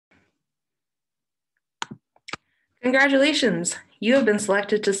Congratulations! You have been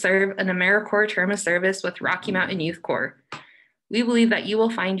selected to serve an AmeriCorps term of service with Rocky Mountain Youth Corps. We believe that you will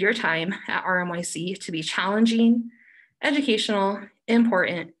find your time at RMYC to be challenging, educational,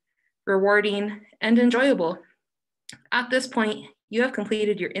 important, rewarding, and enjoyable. At this point, you have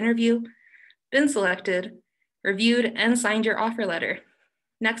completed your interview, been selected, reviewed, and signed your offer letter.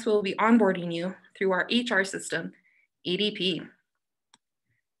 Next, we'll be onboarding you through our HR system, ADP.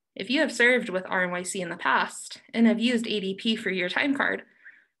 If you have served with RMYC in the past and have used ADP for your time card,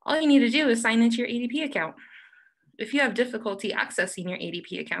 all you need to do is sign into your ADP account. If you have difficulty accessing your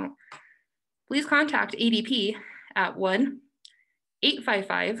ADP account, please contact ADP at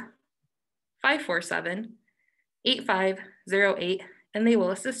 1-855-547-8508 and they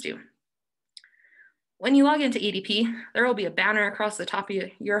will assist you. When you log into ADP, there will be a banner across the top of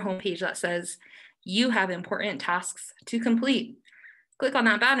your homepage that says, "You have important tasks to complete." Click on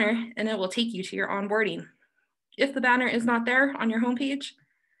that banner and it will take you to your onboarding. If the banner is not there on your homepage,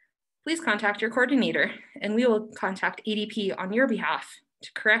 please contact your coordinator and we will contact ADP on your behalf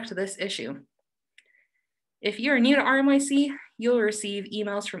to correct this issue. If you are new to RMYC, you'll receive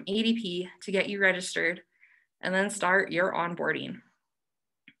emails from ADP to get you registered and then start your onboarding.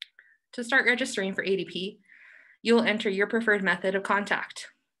 To start registering for ADP, you'll enter your preferred method of contact,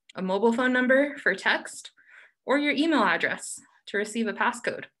 a mobile phone number for text, or your email address to receive a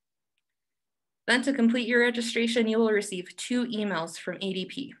passcode. Then to complete your registration, you will receive 2 emails from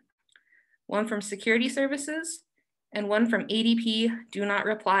ADP, one from Security Services and one from ADP Do Not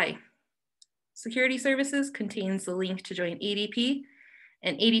Reply. Security Services contains the link to join ADP,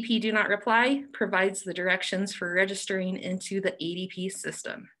 and ADP Do Not Reply provides the directions for registering into the ADP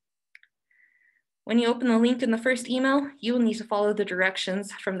system. When you open the link in the first email, you will need to follow the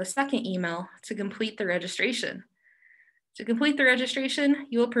directions from the second email to complete the registration. To complete the registration,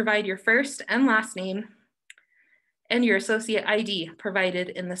 you will provide your first and last name and your associate ID provided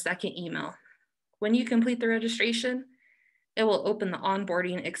in the second email. When you complete the registration, it will open the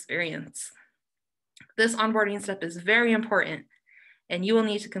onboarding experience. This onboarding step is very important, and you will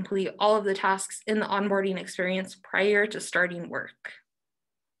need to complete all of the tasks in the onboarding experience prior to starting work.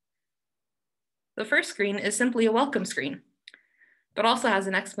 The first screen is simply a welcome screen, but also has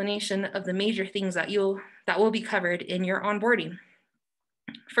an explanation of the major things that will be covered in your onboarding.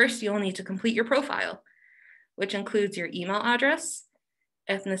 First, you'll need to complete your profile, which includes your email address,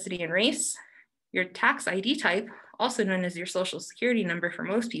 ethnicity and race, your tax ID type, also known as your social security number for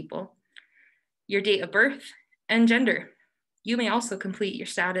most people, your date of birth, and gender. You may also complete your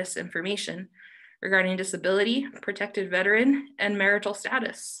status information regarding disability, protected veteran, and marital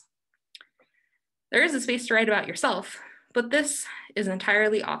status. There is a space to write about yourself, but this is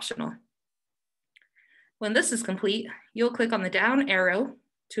entirely optional. When this is complete, you'll click on the down arrow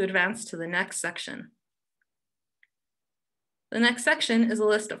to advance to the next section. The next section is a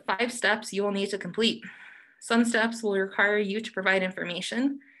list of 5 steps you will need to complete. Some steps will require you to provide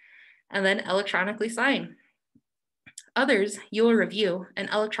information and then electronically sign. Others you will review and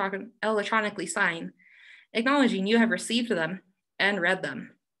electronically sign, acknowledging you have received them and read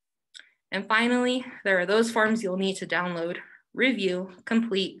them. And finally, there are those forms you'll need to download, review,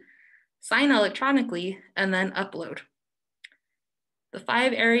 complete, sign electronically, and then upload. The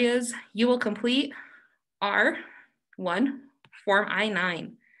 5 areas you will complete are 1, Form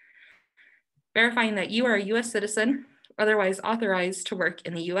I-9, verifying that you are a U.S. citizen, otherwise authorized to work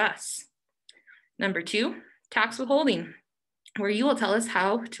in the U.S. Number 2, tax withholding, where you will tell us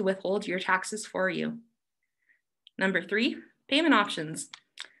how to withhold your taxes for you. Number 3, payment options.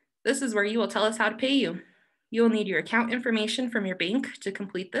 This is where you will tell us how to pay you. You will need your account information from your bank to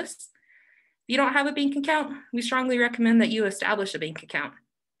complete this. If you don't have a bank account, we strongly recommend that you establish a bank account.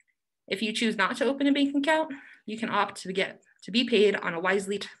 If you choose not to open a bank account, you can opt to be paid on a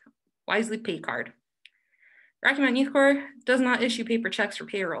Wisely Pay card. Rocky Mountain Youth Corps does not issue paper checks for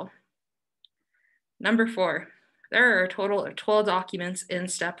payroll. Number 4, there are a total of 12 documents in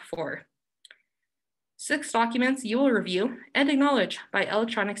step 4. 6 documents you will review and acknowledge by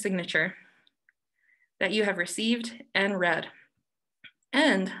electronic signature that you have received and read,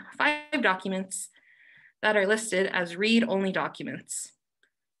 and 5 documents that are listed as read-only documents.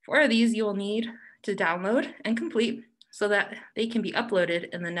 4 of these you will need to download and complete so that they can be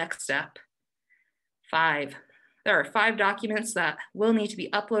uploaded in the next step. 5. There are 5 documents that will need to be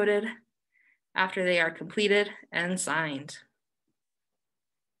uploaded after they are completed and signed.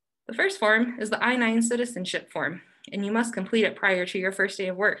 The first form is the I-9 citizenship form, and you must complete it prior to your first day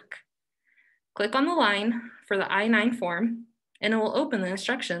of work. Click on the line for the I-9 form, and it will open the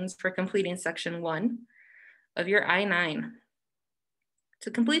instructions for completing section 1 of your I-9.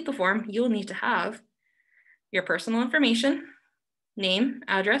 To complete the form, you will need to have your personal information, name,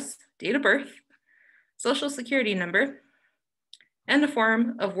 address, date of birth, social security number, and a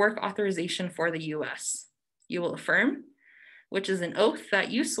form of work authorization for the US. You will affirm, which is an oath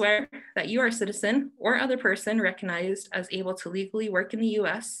that you swear that you are a citizen or other person recognized as able to legally work in the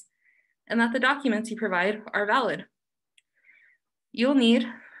US, and that the documents you provide are valid. You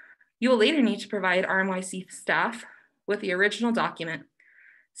will later need to provide RMYC staff with the original document,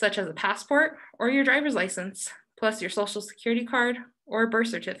 such as a passport or your driver's license, plus your social security card or birth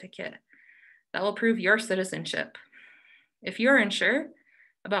certificate that will prove your citizenship. If you're unsure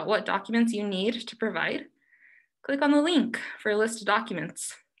about what documents you need to provide, click on the link for a list of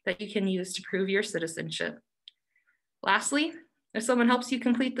documents that you can use to prove your citizenship. Lastly, if someone helps you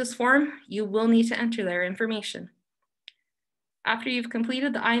complete this form, you will need to enter their information. After you've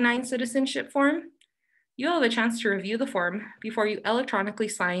completed the I-9 citizenship form, you'll have a chance to review the form before you electronically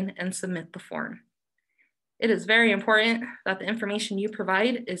sign and submit the form. It is very important that the information you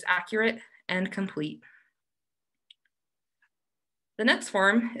provide is accurate and complete. The next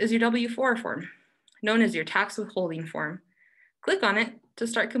form is your W-4 form, known as your tax withholding form. Click on it to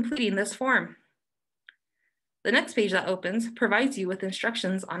start completing this form. The next page that opens provides you with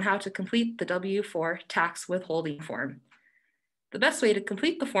instructions on how to complete the W-4 tax withholding form. The best way to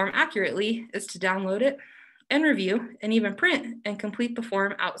complete the form accurately is to download it and review and even print and complete the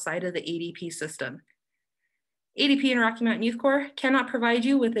form outside of the ADP system. ADP and Rocky Mountain Youth Corps cannot provide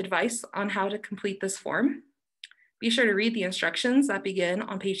you with advice on how to complete this form. Be sure to read the instructions that begin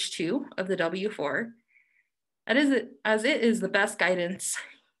on page 2 of the W-4, as it is the best guidance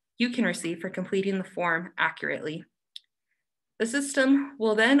you can receive for completing the form accurately. The system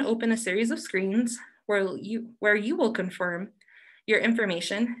will then open a series of screens where you will confirm your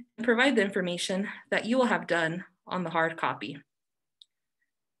information and provide the information that you will have done on the hard copy.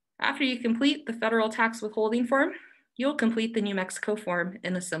 After you complete the federal tax withholding form, you'll complete the New Mexico form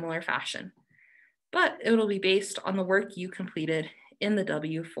in a similar fashion, but it will be based on the work you completed in the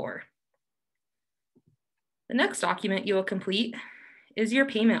W-4. The next document you will complete is your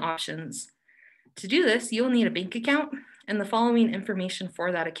payment options. To do this, you will need a bank account and the following information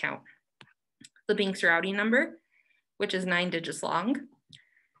for that account: the bank's routing number, which is 9 digits long.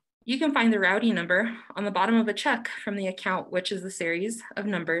 You can find the routing number on the bottom of a check from the account, which is the series of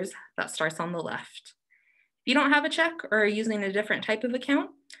numbers that starts on the left. If you don't have a check or are using a different type of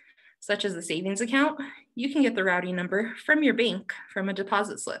account, such as the savings account, you can get the routing number from your bank from a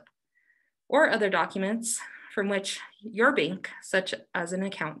deposit slip or other documents from which your bank, such as an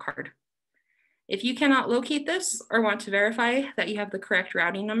account card. If you cannot locate this or want to verify that you have the correct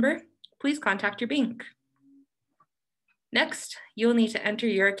routing number, please contact your bank. Next, you'll need to enter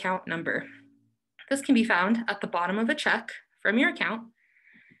your account number. This can be found at the bottom of a check from your account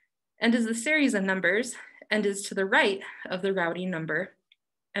and is the series of numbers and is to the right of the routing number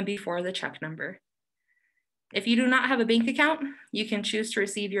and before the check number. If you do not have a bank account, you can choose to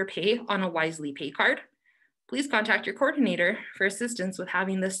receive your pay on a Wisely pay card. Please contact your coordinator for assistance with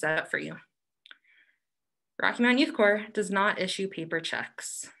having this set up for you. Rocky Mountain Youth Corps does not issue paper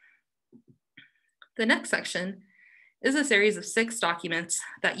checks. The next section is a series of 6 documents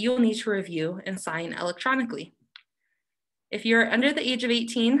that you'll need to review and sign electronically. If you're under the age of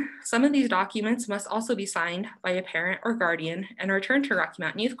 18, some of these documents must also be signed by a parent or guardian and returned to Rocky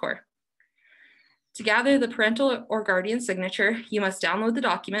Mountain Youth Corps. To gather the parental or guardian signature, you must download the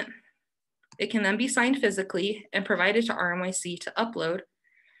document. It can then be signed physically and provided to RMYC to upload,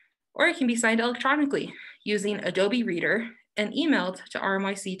 or it can be signed electronically using Adobe Reader and emailed to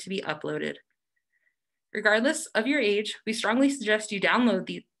RMYC to be uploaded. Regardless of your age, we strongly suggest you download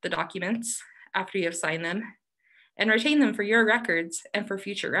the documents after you have signed them and retain them for your records and for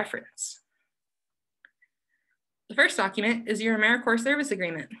future reference. The first document is your AmeriCorps service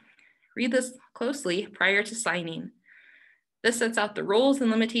agreement. Read this closely prior to signing. This sets out the roles and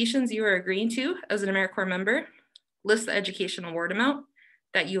limitations you are agreeing to as an AmeriCorps member, lists the education award amount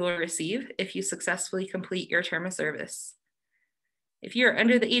that you will receive if you successfully complete your term of service. If you are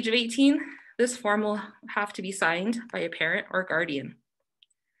under the age of 18, this form will have to be signed by a parent or guardian.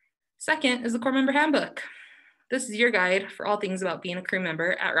 Second is the Corps Member Handbook. This is your guide for all things about being a crew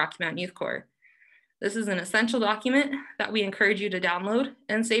member at Rocky Mountain Youth Corps. This is an essential document that we encourage you to download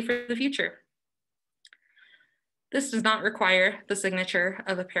and save for the future. This does not require the signature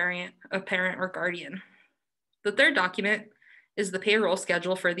of a parent or guardian. The third document is the payroll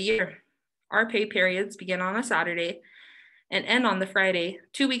schedule for the year. Our pay periods begin on a Saturday and end on the Friday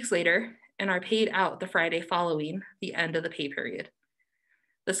 2 weeks later, and are paid out the Friday following the end of the pay period.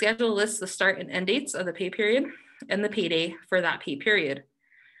 The schedule lists the start and end dates of the pay period and the payday for that pay period.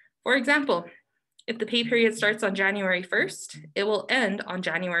 For example, If the pay period starts on January 1st, it will end on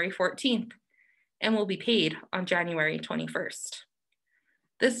January 14th and will be paid on January 21st.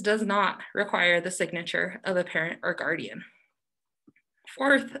 This does not require the signature of a parent or guardian.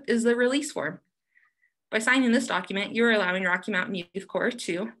 Fourth is the release form. By signing this document, you are allowing Rocky Mountain Youth Corps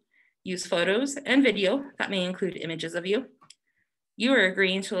to use photos and video that may include images of you. You are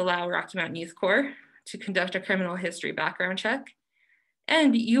agreeing to allow Rocky Mountain Youth Corps to conduct a criminal history background check,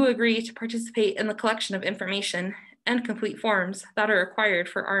 and you agree to participate in the collection of information and complete forms that are required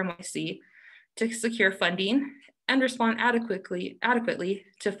for RMYC to secure funding and respond adequately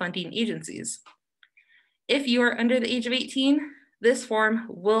to funding agencies. If you are under the age of 18, this form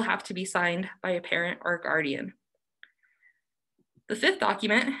will have to be signed by a parent or guardian. The fifth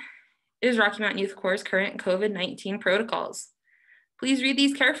document is Rocky Mountain Youth Corps' current COVID-19 protocols. Please read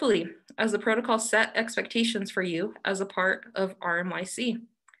these carefully, as the protocols set expectations for you as a part of RMYC.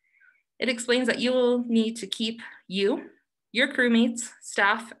 It explains that you will need to keep you, your crewmates,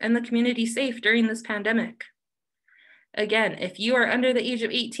 staff, and the community safe during this pandemic. Again, if you are under the age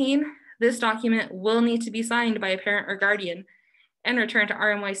of 18, this document will need to be signed by a parent or guardian and returned to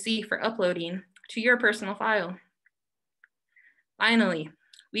RMYC for uploading to your personal file. Finally,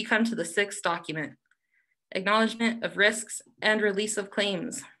 we come to the sixth document, Acknowledgement of Risks and Release of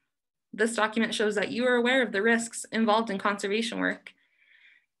Claims. This document shows that you are aware of the risks involved in conservation work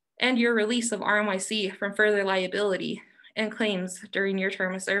and your release of RMYC from further liability and claims during your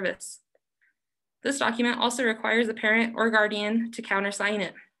term of service. This document also requires a parent or guardian to countersign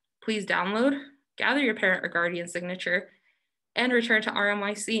it. Please download, gather your parent or guardian signature, and return to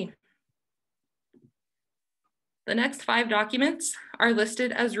RMYC. The next 5 documents are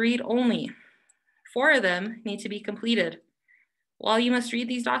listed as read-only. 4 of them need to be completed. While you must read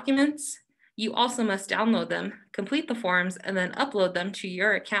these documents, you also must download them, complete the forms, and then upload them to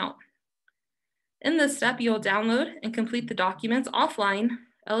your account. In this step, you'll download and complete the documents offline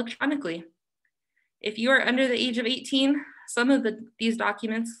electronically. If you are under the age of 18, some of these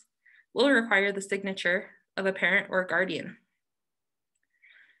documents will require the signature of a parent or guardian.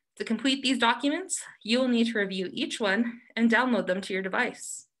 To complete these documents, you will need to review each one and download them to your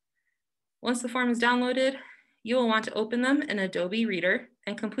device. Once the form is downloaded, you will want to open them in Adobe Reader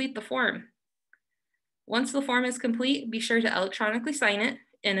and complete the form. Once the form is complete, be sure to electronically sign it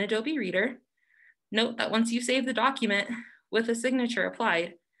in Adobe Reader. Note that once you save the document with a signature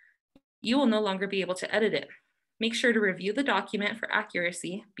applied, you will no longer be able to edit it. Make sure to review the document for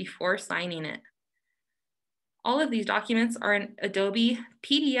accuracy before signing it. All of these documents are in Adobe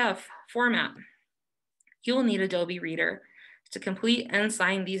PDF format. You will need Adobe Reader to complete and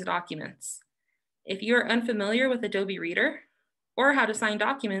sign these documents. If you are unfamiliar with Adobe Reader or how to sign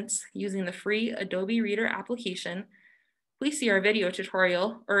documents using the free Adobe Reader application, please see our video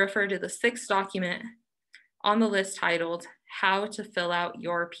tutorial or refer to the 6th document on the list titled How to Fill Out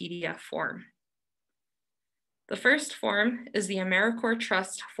Your PDF Form. The first form is the AmeriCorps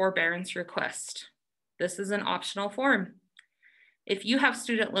Trust Forbearance Request. This is an optional form. If you have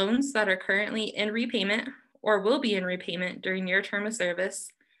student loans that are currently in repayment or will be in repayment during your term of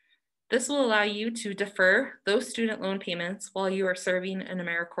service, this will allow you to defer those student loan payments while you are serving an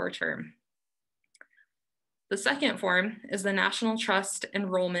AmeriCorps term. The second form is the National Trust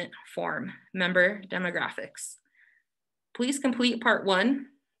Enrollment Form, Member Demographics. Please complete Part 1,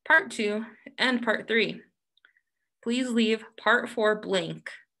 Part 2, and Part 3. Please leave Part 4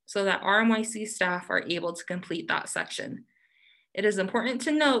 blank so that RMYC staff are able to complete that section. It is important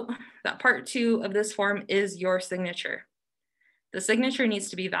to note that Part 2 of this form is your signature. The signature needs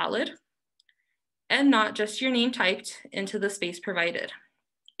to be valid and not just your name typed into the space provided.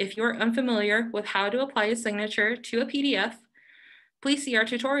 If you're unfamiliar with how to apply a signature to a PDF, please see our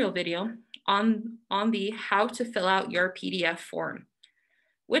tutorial video on the How to Fill Out Your PDF Form,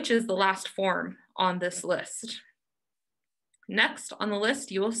 which is the last form on this list. Next on the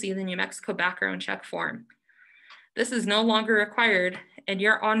list, you will see the New Mexico background check form. This is no longer required and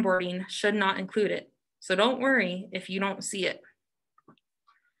your onboarding should not include it, so don't worry if you don't see it.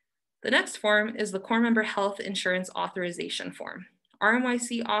 The next form is the Corps Member Health Insurance Authorization Form.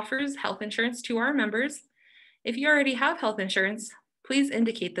 RMYC offers health insurance to our members. If you already have health insurance, please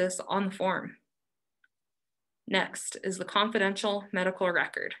indicate this on the form. Next is the confidential medical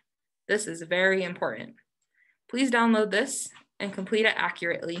record. This is very important. Please download this and complete it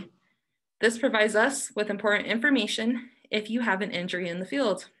accurately. This provides us with important information if you have an injury in the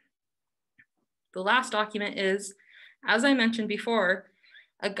field. The last document is, as I mentioned before,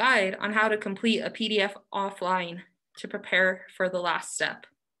 a guide on how to complete a PDF offline to prepare for the last step,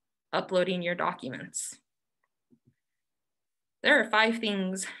 uploading your documents. There are 5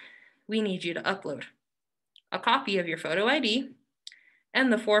 things we need you to upload a copy of your photo ID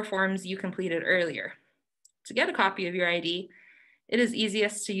and the 4 forms you completed earlier. To get a copy of your ID, it is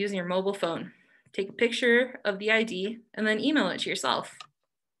easiest to use your mobile phone. Take a picture of the ID and then email it to yourself.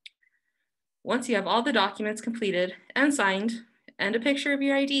 Once you have all the documents completed and signed and a picture of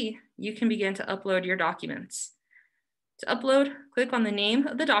your ID, you can begin to upload your documents. To upload, click on the name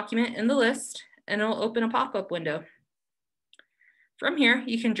of the document in the list and it'll open a pop-up window. From here,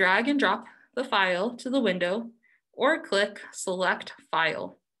 you can drag and drop the file to the window or click Select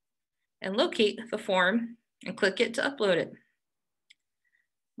File and locate the form and click it to upload it.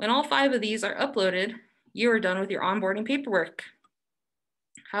 When all 5 of these are uploaded, you are done with your onboarding paperwork.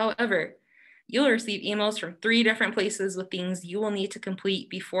 However, you'll receive emails from 3 different places with things you will need to complete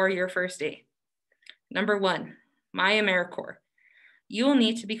before your first day. Number 1, My AmeriCorps. You will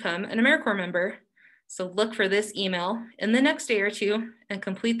need to become an AmeriCorps member, so look for this email in the next day or 2 and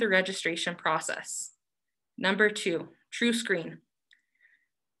complete the registration process. Number 2, TrueScreen.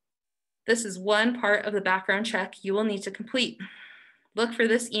 This is one part of the background check you will need to complete. Look for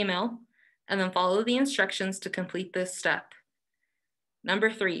this email and then follow the instructions to complete this step.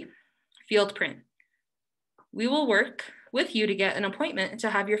 Number 3, Field Print. We will work with you to get an appointment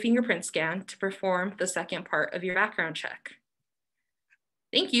to have your fingerprint scanned to perform the second part of your background check.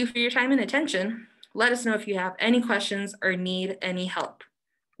 Thank you for your time and attention. Let us know if you have any questions or need any help.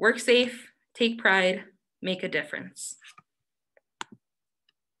 Work safe, take pride, make a difference.